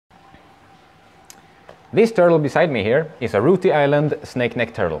This turtle beside me here is a Roti Island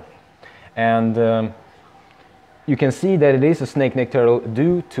snake-necked turtle. And you can see that it is a snake-necked turtle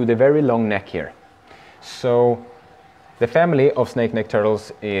due to the very long neck here. So the family of snake-necked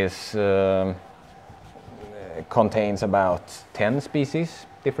turtles contains about 10 species,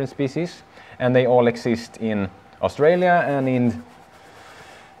 different species, and they all exist in Australia and in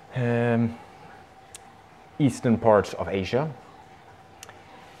eastern parts of Asia.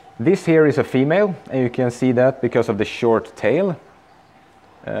 This here is a female, and you can see that because of the short tail.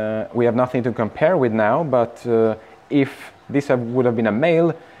 We have nothing to compare with now, but if this would have been a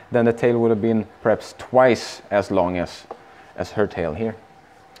male, then the tail would have been perhaps twice as long as her tail here.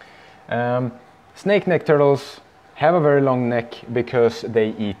 Snake-necked turtles have a very long neck because they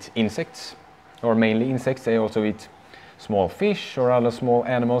eat insects, or mainly insects. They also eat small fish or other small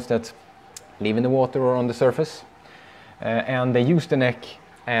animals that live in the water or on the surface. And they use the neck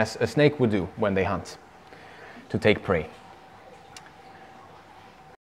as a snake would do when they hunt, to take prey.